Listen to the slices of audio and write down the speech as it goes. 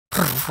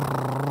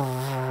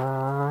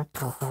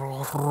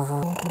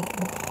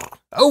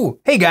Oh,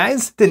 hey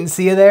guys, didn't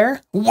see you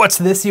there. What's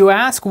this, you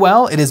ask?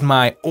 Well, it is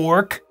my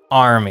orc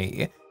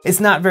army. It's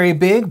not very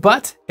big,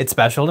 but it's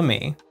special to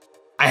me.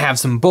 I have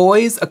some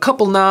boys, a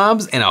couple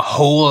knobs, and a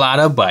whole lot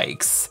of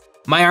bikes.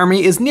 My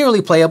army is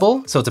nearly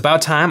playable, so it's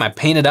about time I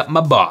painted up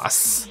my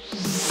boss.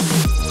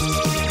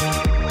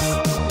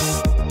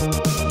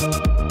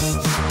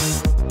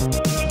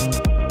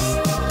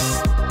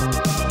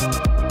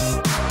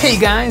 Hey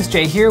guys,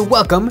 Jay here,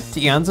 welcome to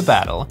Eons of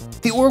Battle.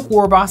 The Orc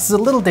War Boss is a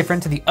little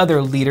different to the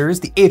other leaders,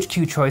 the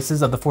HQ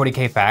choices of the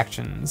 40k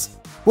factions.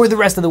 Where the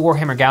rest of the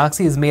Warhammer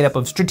Galaxy is made up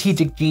of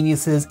strategic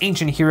geniuses,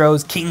 ancient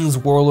heroes, kings,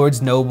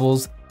 warlords,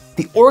 nobles,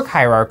 the Orc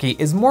hierarchy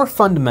is more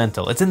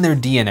fundamental, it's in their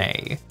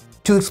DNA.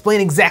 To explain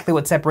exactly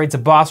what separates a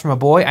boss from a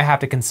boy, I have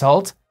to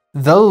consult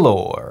the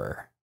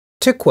lore.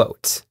 To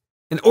quote,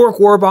 an Orc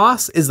War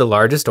Boss is the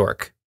largest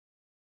orc.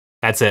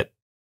 That's it.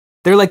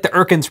 They're like the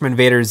Urkins from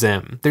Invader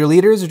Zim. Their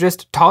leaders are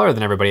just taller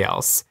than everybody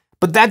else.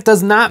 But that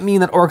does not mean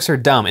that orcs are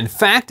dumb. In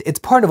fact, it's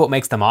part of what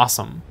makes them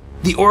awesome.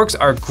 The orcs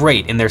are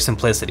great in their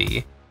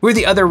simplicity. Where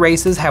the other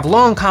races have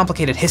long,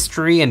 complicated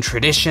history and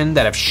tradition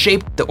that have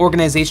shaped the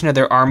organization of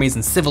their armies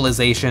and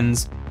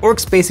civilizations,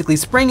 orcs basically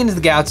sprang into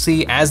the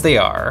galaxy as they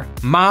are,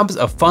 mobs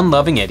of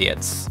fun-loving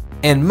idiots.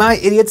 And my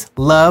idiots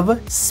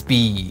love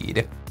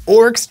speed.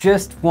 Orcs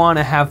just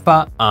wanna have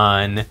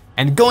fun.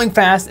 And going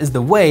fast is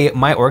the way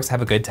my orcs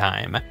have a good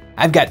time.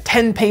 I've got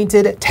 10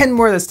 painted, 10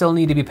 more that still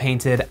need to be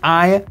painted.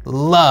 I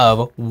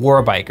love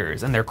war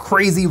bikers and their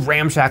crazy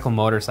ramshackle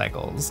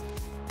motorcycles.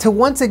 To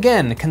once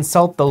again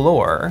consult the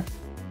lore,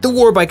 the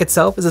war bike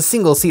itself is a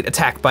single seat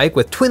attack bike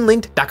with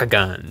twin-linked Daka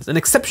guns, an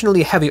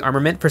exceptionally heavy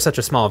armament for such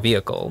a small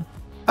vehicle.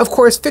 Of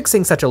course,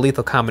 fixing such a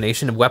lethal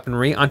combination of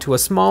weaponry onto a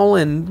small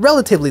and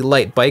relatively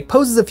light bike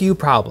poses a few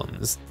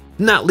problems,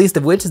 not least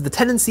of which is the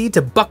tendency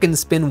to buck and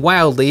spin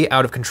wildly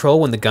out of control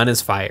when the gun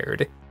is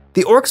fired.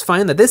 The orcs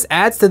find that this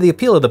adds to the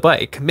appeal of the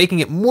bike, making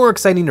it more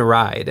exciting to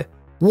ride.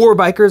 War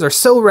bikers are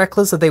so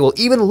reckless that they will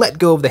even let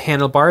go of the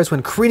handlebars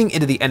when careening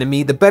into the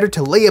enemy, the better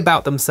to lay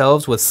about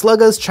themselves with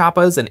sluggas,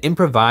 choppas, and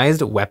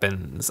improvised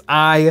weapons.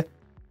 I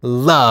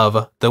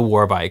love the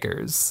war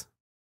bikers.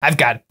 I've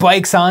got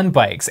bikes on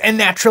bikes, and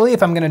naturally,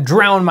 if I'm gonna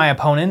drown my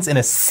opponents in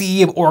a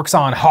sea of orcs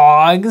on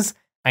hogs,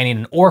 I need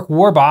an orc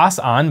war boss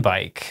on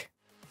bike.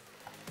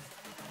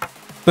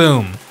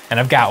 Boom, and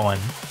I've got one.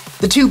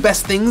 The two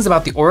best things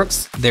about the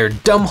orcs, their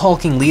dumb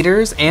hulking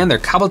leaders and their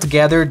cobbled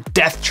together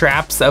death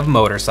traps of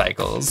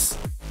motorcycles.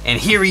 And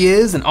here he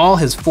is in all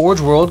his Forge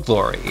World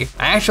glory.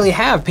 I actually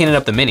have painted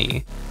up the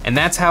mini, and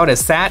that's how it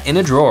has sat in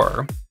a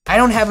drawer. I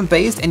don't have him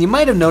based, and you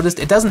might have noticed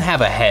it doesn't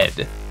have a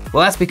head.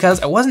 Well, that's because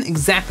I wasn't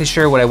exactly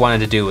sure what I wanted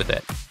to do with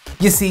it.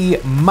 You see,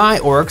 my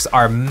orcs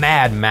are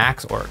Mad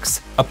Max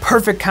orcs, a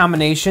perfect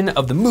combination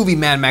of the movie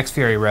Mad Max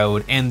Fury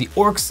Road and the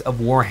orcs of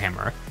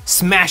Warhammer,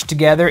 smashed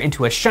together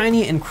into a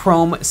shiny and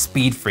chrome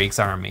Speed Freaks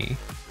army.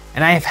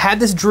 And I have had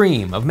this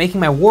dream of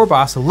making my war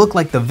boss look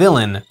like the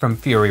villain from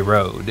Fury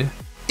Road.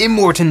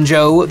 Immortan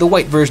Joe, the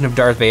white version of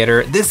Darth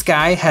Vader, this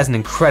guy has an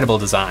incredible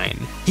design.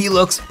 He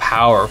looks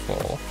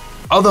powerful.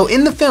 Although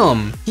in the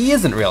film, he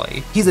isn't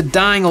really. He's a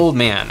dying old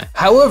man.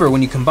 However,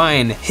 when you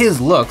combine his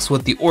looks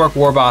with the Orc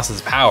War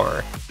Boss's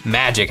power,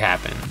 magic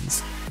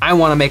happens. I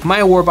wanna make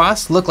my war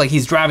boss look like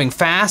he's driving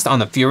fast on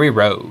the Fury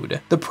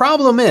Road. The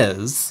problem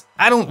is,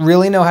 I don't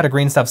really know how to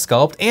green stuff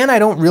sculpt, and I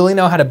don't really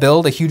know how to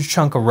build a huge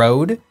chunk of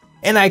road.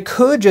 And I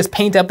could just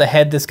paint up the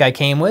head this guy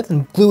came with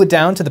and glue it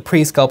down to the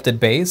pre-sculpted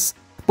base,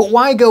 but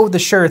why go with the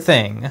sure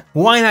thing?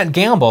 Why not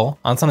gamble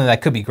on something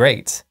that could be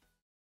great?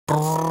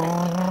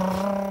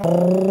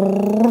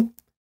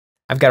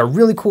 I've got a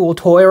really cool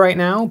toy right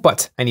now,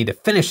 but I need to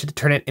finish it to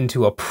turn it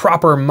into a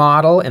proper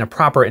model in a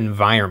proper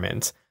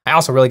environment. I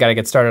also really gotta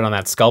get started on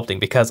that sculpting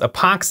because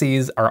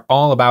epoxies are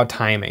all about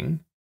timing.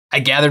 I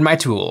gathered my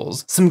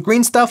tools, some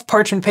green stuff,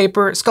 parchment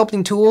paper,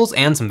 sculpting tools,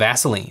 and some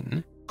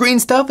Vaseline. Green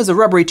stuff is a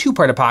rubbery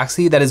two-part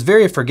epoxy that is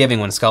very forgiving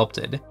when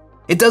sculpted.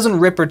 It doesn't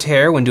rip or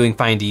tear when doing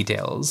fine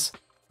details.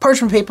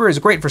 Parchment paper is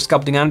great for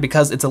sculpting on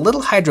because it's a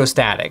little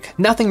hydrostatic,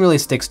 nothing really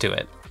sticks to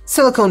it.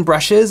 Silicone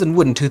brushes and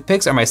wooden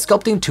toothpicks are my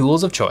sculpting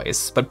tools of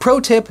choice, but pro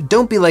tip,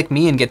 don't be like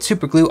me and get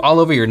super glue all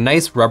over your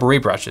nice rubbery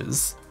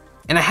brushes.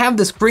 And I have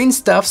this green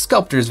stuff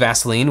sculptor's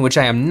Vaseline, which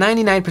I am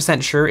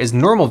 99% sure is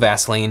normal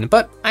Vaseline,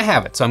 but I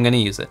have it, so I'm gonna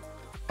use it.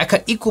 I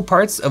cut equal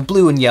parts of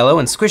blue and yellow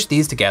and squish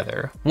these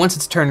together. Once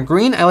it's turned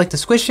green, I like to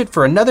squish it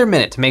for another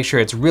minute to make sure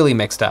it's really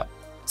mixed up.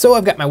 So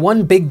I've got my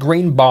one big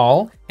green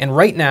ball, and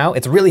right now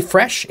it's really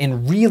fresh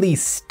and really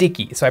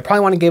sticky. So I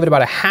probably wanna give it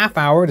about a half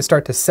hour to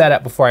start to set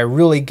up before I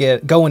really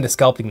go into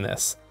sculpting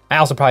this. I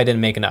also probably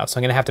didn't make enough, so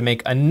I'm gonna have to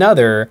make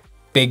another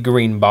big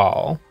green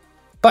ball.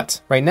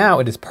 But right now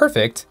it is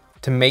perfect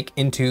to make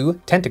into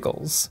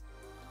tentacles.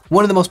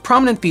 One of the most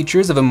prominent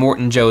features of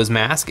Immortan Joe's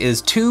mask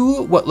is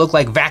two what look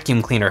like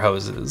vacuum cleaner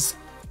hoses.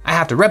 I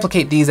have to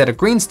replicate these out of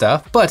green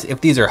stuff, but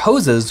if these are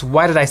hoses,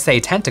 why did I say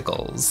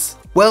tentacles?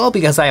 Well,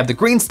 because I have the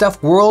Green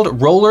Stuff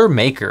World Roller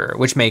Maker,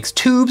 which makes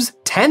tubes,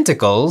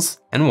 tentacles,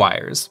 and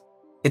wires.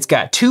 It's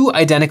got 2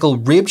 identical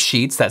ribbed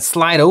sheets that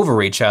slide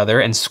over each other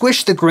and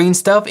squish the green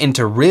stuff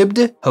into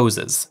ribbed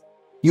hoses.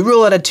 You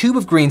roll out a tube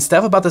of green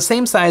stuff about the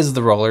same size as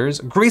the rollers,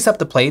 grease up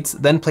the plates,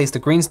 then place the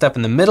green stuff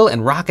in the middle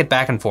and rock it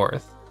back and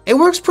forth. It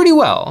works pretty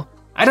well.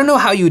 I don't know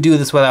how you would do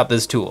this without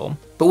this tool,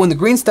 but when the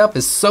green stuff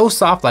is so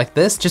soft like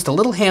this, just a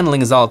little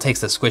handling is all it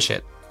takes to squish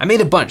it. I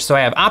made a bunch so I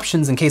have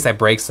options in case I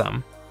break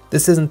some.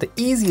 This isn't the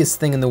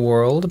easiest thing in the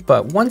world,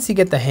 but once you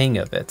get the hang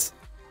of it,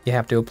 you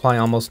have to apply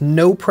almost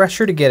no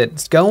pressure to get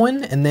it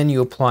going, and then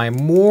you apply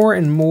more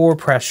and more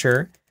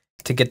pressure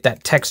to get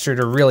that texture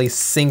to really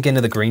sink into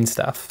the green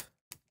stuff.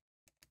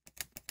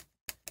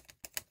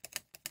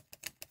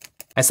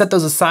 I set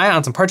those aside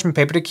on some parchment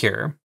paper to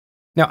cure.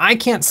 Now, I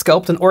can't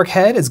sculpt an orc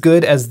head as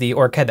good as the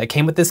orc head that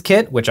came with this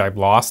kit, which I've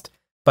lost,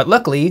 but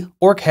luckily,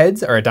 orc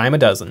heads are a dime a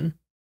dozen.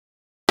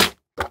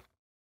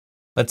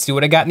 Let's see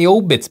what I got in the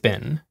old bits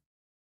bin.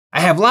 I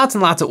have lots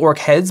and lots of orc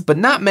heads, but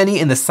not many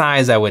in the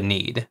size I would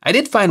need. I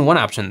did find one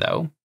option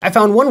though. I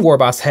found one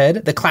Warboss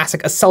head, the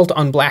classic Assault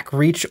on Black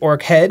Reach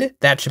orc head.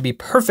 That should be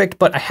perfect,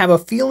 but I have a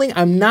feeling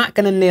I'm not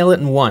gonna nail it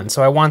in one,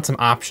 so I want some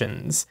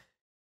options.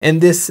 And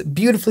this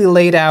beautifully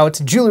laid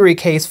out jewelry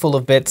case full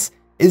of bits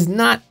is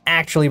not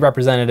actually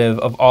representative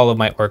of all of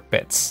my orc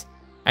bits.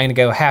 I'm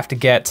gonna have to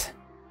get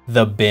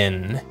the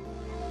bin.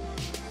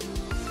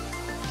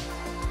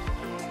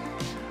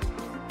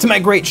 To my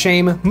great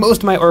shame, most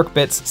of my orc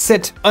bits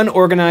sit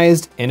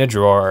unorganized in a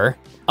drawer.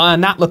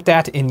 Not looked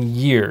at in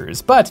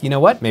years, but you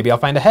know what? Maybe I'll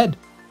find a head.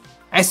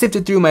 I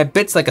sifted through my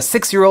bits like a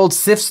 6-year-old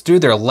sifts through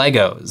their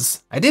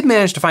Legos. I did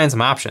manage to find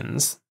some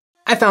options.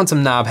 I found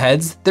some knob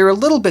heads. They're a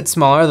little bit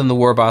smaller than the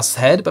Warboss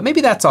head, but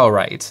maybe that's all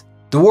right.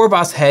 The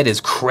Warboss head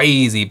is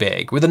crazy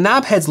big, where the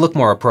knob heads look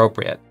more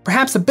appropriate.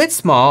 Perhaps a bit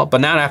small,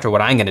 but not after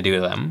what I'm gonna do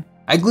to them.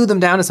 I glued them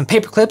down to some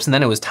paper clips and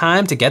then it was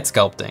time to get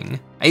sculpting.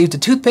 I used a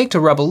toothpick to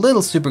rub a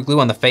little super glue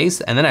on the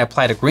face and then I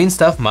applied a green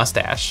stuff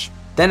mustache.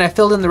 Then I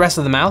filled in the rest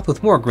of the mouth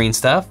with more green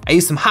stuff. I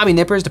used some hobby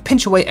nippers to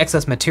pinch away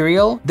excess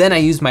material. Then I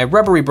used my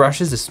rubbery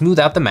brushes to smooth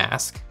out the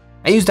mask.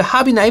 I used a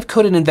hobby knife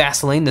coated in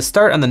Vaseline to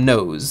start on the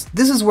nose.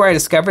 This is where I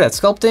discovered that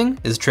sculpting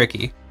is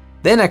tricky.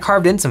 Then I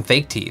carved in some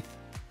fake teeth.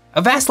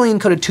 A Vaseline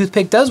coated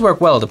toothpick does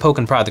work well to poke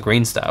and prod the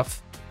green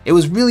stuff. It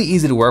was really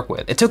easy to work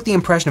with. It took the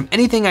impression of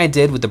anything I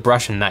did with the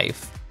brush and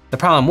knife. The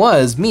problem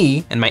was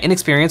me and my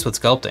inexperience with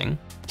sculpting.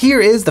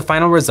 Here is the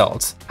final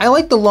result. I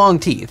like the long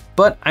teeth,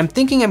 but I'm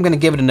thinking I'm gonna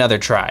give it another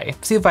try,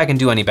 see if I can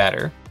do any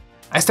better.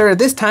 I started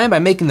this time by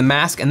making the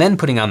mask and then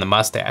putting on the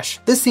mustache.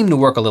 This seemed to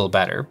work a little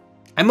better.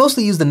 I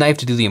mostly used the knife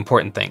to do the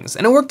important things,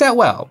 and it worked out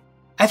well.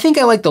 I think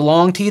I like the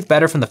long teeth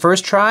better from the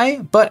first try,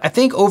 but I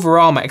think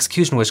overall my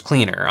execution was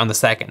cleaner on the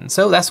second,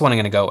 so that's what I'm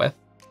gonna go with.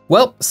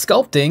 Well,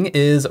 sculpting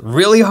is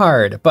really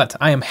hard, but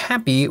I am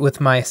happy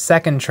with my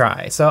second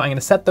try. So I'm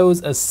gonna set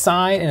those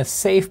aside in a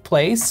safe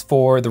place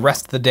for the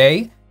rest of the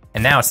day.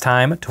 And now it's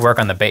time to work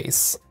on the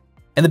base.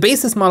 And the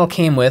base this model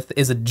came with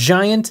is a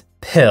giant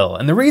pill.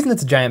 And the reason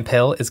it's a giant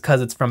pill is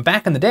because it's from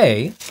back in the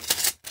day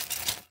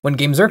when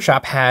Games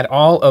Workshop had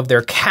all of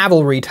their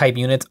cavalry type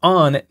units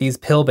on these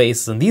pill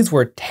bases. And these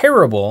were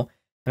terrible.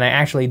 And I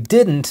actually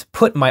didn't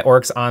put my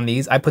orcs on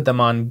these. I put them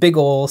on big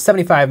ol'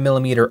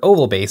 75mm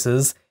oval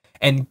bases.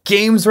 And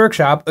Games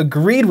Workshop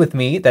agreed with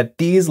me that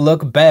these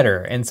look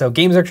better. And so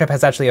Games Workshop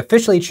has actually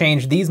officially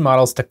changed these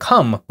models to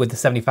come with the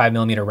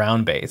 75mm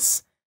round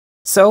base.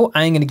 So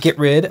I'm gonna get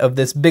rid of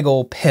this big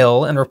old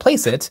pill and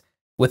replace it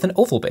with an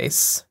oval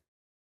base.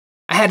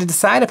 I had to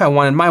decide if I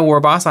wanted my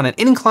Warboss on an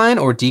incline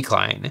or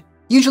decline.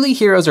 Usually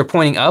heroes are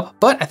pointing up,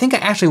 but I think I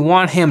actually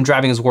want him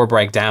driving his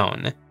warbike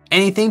down.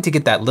 Anything to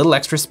get that little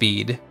extra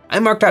speed. I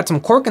marked out some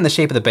cork in the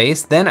shape of the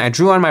base, then I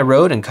drew on my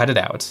road and cut it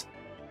out.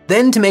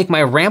 Then to make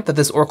my ramp that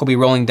this orc will be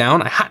rolling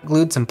down, I hot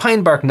glued some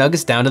pine bark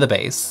nuggets down to the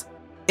base.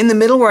 In the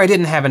middle where I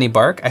didn't have any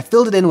bark, I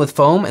filled it in with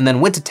foam and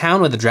then went to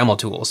town with a Dremel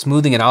tool,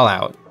 smoothing it all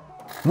out.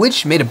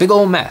 Which made a big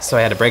old mess, so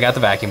I had to break out the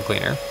vacuum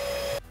cleaner.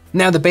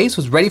 Now the base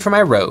was ready for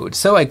my road,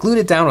 so I glued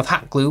it down with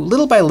hot glue,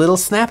 little by little,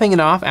 snapping it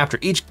off after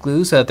each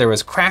glue so that there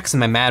was cracks in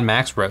my Mad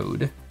Max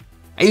road.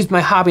 I used my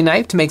hobby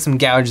knife to make some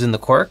gouges in the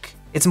cork.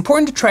 It's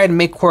important to try to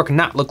make cork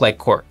not look like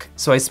cork,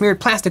 so I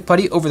smeared plastic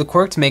putty over the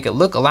cork to make it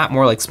look a lot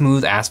more like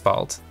smooth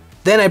asphalt.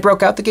 Then I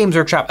broke out the Games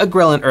Workshop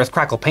Agrellan Earth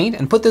Crackle paint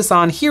and put this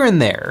on here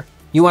and there.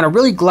 You want to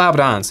really glob it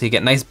on so you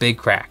get nice big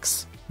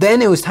cracks.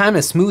 Then it was time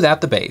to smooth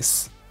out the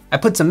base. I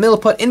put some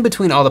milliput in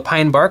between all the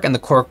pine bark and the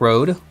cork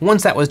road.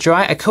 Once that was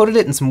dry, I coated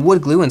it in some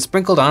wood glue and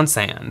sprinkled on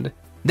sand.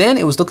 Then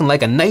it was looking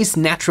like a nice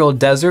natural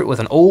desert with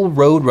an old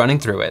road running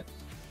through it.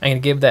 I'm gonna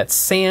give that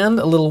sand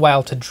a little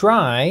while to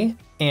dry,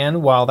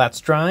 and while that's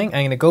drying,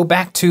 I'm gonna go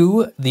back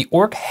to the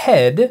orc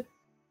head,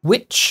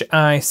 which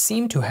I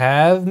seem to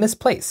have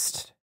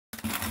misplaced.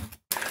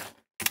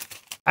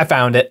 I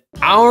found it,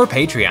 our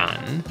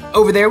Patreon.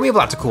 Over there we have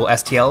lots of cool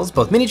STLs,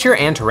 both miniature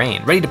and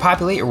terrain, ready to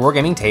populate your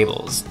wargaming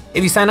tables.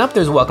 If you sign up,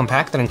 there's a welcome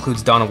pack that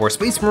includes Dawn of War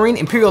Space Marine,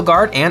 Imperial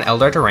Guard, and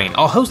Eldar Terrain,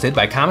 all hosted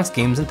by Comics,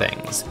 Games, and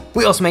Things.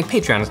 We also make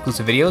Patreon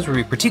exclusive videos where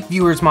we critique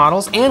viewers'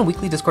 models and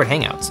weekly Discord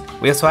hangouts.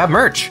 We also have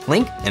merch,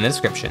 link in the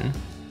description.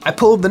 I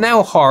pulled the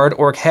now hard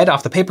orc head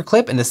off the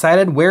paperclip and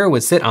decided where it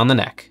would sit on the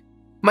neck.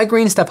 My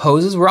green stuff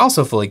hoses were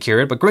also fully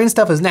cured, but green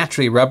stuff is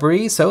naturally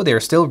rubbery, so they are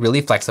still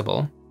really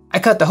flexible. I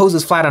cut the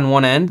hoses flat on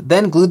one end,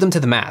 then glued them to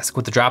the mask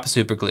with a drop of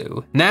super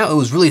glue. Now it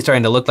was really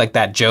starting to look like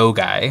that Joe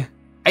guy.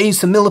 I used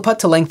some milliput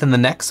to lengthen the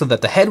neck so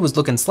that the head was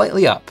looking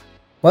slightly up.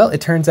 Well, it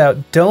turns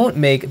out don't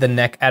make the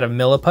neck out of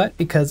milliput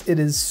because it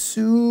is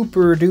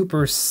super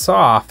duper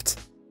soft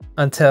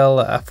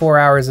until 4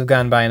 hours have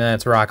gone by and then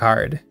it's rock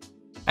hard.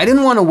 I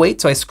didn't want to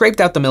wait, so I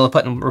scraped out the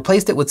milliput and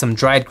replaced it with some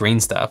dried green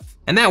stuff.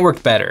 And that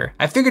worked better.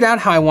 I figured out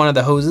how I wanted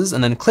the hoses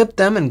and then clipped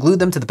them and glued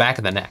them to the back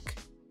of the neck.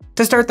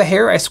 To start the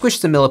hair, I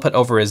squished the milliput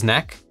over his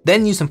neck,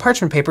 then used some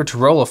parchment paper to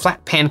roll a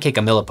flat pancake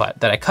of milliput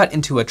that I cut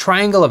into a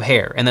triangle of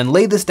hair and then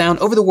laid this down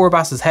over the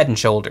warboss's head and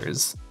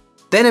shoulders.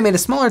 Then I made a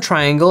smaller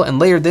triangle and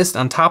layered this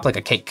on top like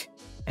a cake.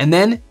 And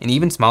then an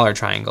even smaller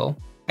triangle.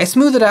 I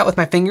smoothed it out with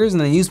my fingers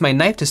and then used my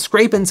knife to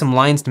scrape in some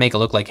lines to make it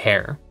look like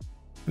hair.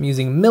 I'm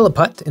using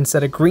milliput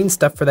instead of green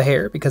stuff for the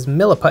hair because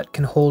milliput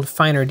can hold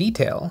finer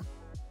detail.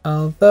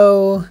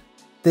 Although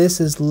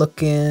this is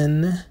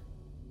looking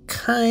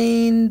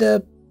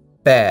kinda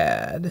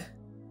bad.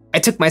 I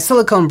took my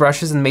silicone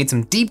brushes and made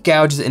some deep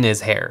gouges in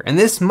his hair, and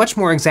this much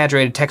more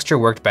exaggerated texture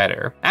worked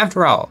better.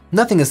 After all,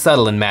 nothing is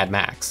subtle in Mad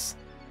Max.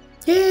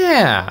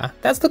 Yeah,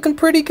 that's looking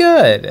pretty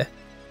good.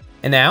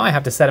 And now I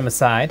have to set him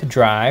aside to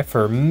dry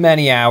for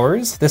many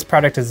hours. This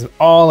project is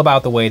all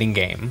about the waiting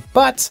game,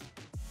 but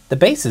the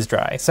base is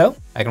dry, so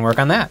I can work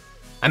on that.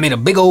 I made a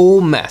big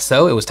old mess,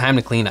 so it was time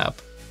to clean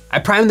up. I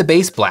primed the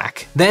base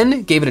black,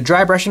 then gave it a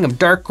dry brushing of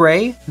dark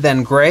gray,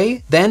 then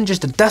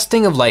just a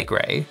dusting of light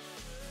gray.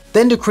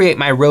 Then to create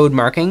my road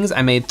markings,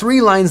 I made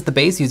 3 lines of the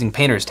base using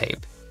painter's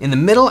tape. In the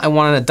middle, I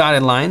wanted a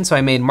dotted line, so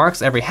I made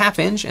marks every ½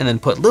 inch and then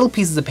put little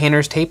pieces of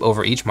painter's tape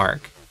over each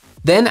mark.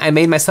 Then I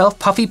made myself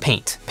puffy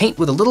paint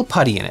with a little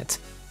putty in it.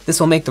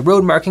 This will make the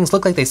road markings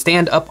look like they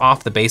stand up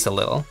off the base a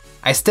little.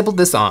 I stippled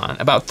this on.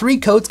 About 3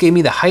 coats gave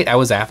me the height I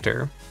was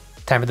after.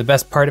 Time for the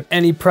best part of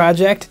any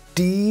project,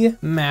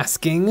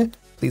 demasking.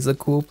 Please look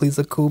cool, please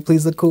look cool,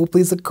 please look cool,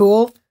 please look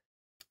cool.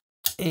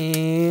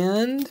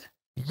 And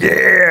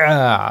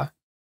yeah,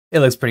 it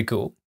looks pretty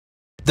cool.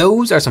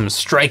 Those are some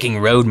striking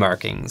road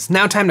markings.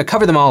 Now time to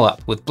cover them all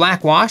up with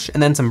black wash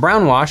and then some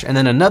brown wash and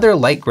then another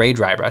light gray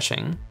dry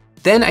brushing.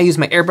 Then I used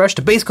my airbrush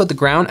to base coat the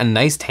ground a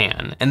nice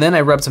tan, and then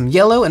I rubbed some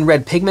yellow and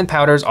red pigment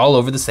powders all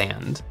over the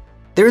sand.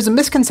 There is a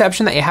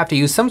misconception that you have to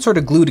use some sort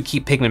of glue to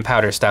keep pigment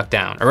powder stuck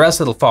down, or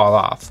else it'll fall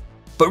off.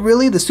 But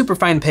really, the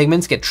superfine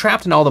pigments get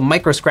trapped in all the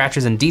micro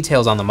scratches and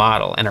details on the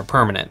model and are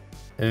permanent.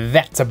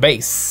 That's a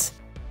base.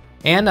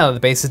 And now that the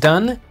base is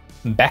done,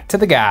 back to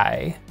the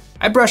guy.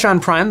 I brush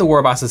on prime the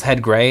warboss's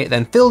head gray,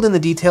 then filled in the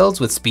details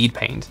with speed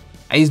paint.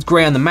 I used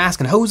gray on the mask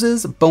and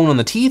hoses, bone on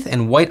the teeth,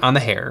 and white on the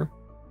hair.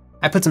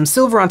 I put some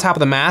silver on top of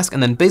the mask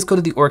and then base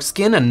coated the orc's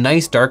skin a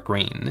nice dark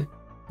green.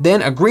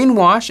 Then a green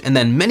wash and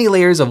then many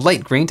layers of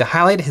light green to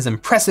highlight his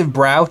impressive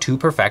brow to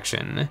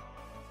perfection.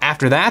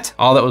 After that,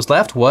 all that was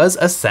left was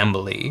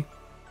assembly.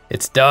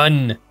 It's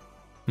done.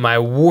 My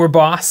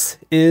warboss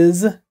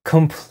is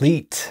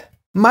complete.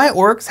 My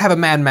orcs have a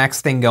Mad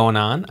Max thing going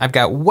on. I've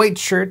got white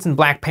shirts and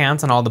black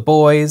pants on all the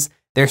boys.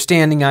 They're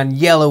standing on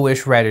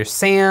yellowish reddish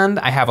sand.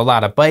 I have a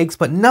lot of bikes,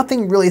 but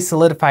nothing really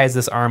solidifies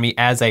this army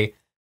as a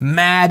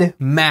Mad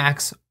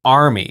Max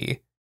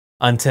army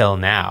until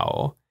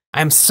now.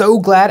 I'm so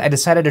glad I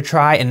decided to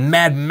try and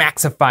Mad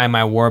Maxify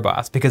my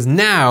warboss because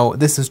now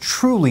this is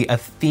truly a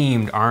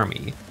themed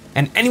army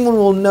and anyone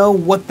will know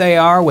what they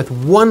are with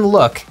one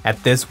look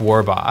at this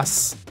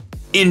warboss.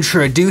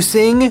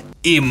 Introducing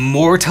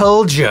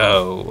Immortal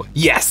Joe.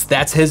 Yes,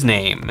 that's his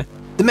name.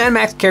 The Mad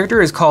Max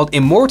character is called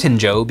Immortan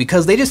Joe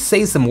because they just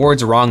say some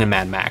words wrong in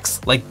Mad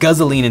Max, like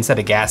guzzling instead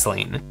of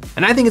gasoline.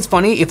 And I think it's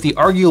funny if the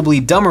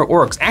arguably dumber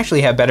orcs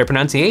actually have better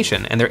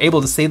pronunciation and they're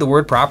able to say the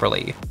word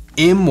properly.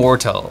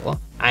 Immortal.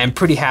 I am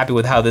pretty happy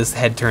with how this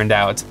head turned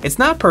out. It's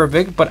not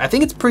perfect, but I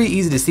think it's pretty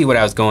easy to see what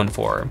I was going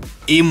for.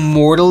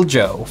 Immortal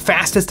Joe,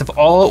 fastest of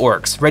all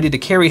orcs, ready to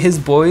carry his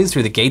boys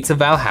through the gates of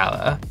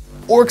Valhalla.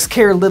 Orcs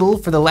care little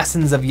for the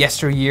lessons of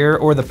yesteryear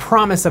or the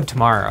promise of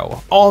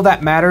tomorrow. All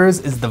that matters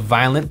is the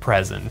violent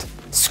present.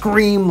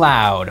 Scream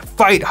loud,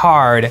 fight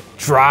hard,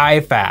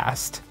 drive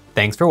fast.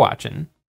 Thanks for watching.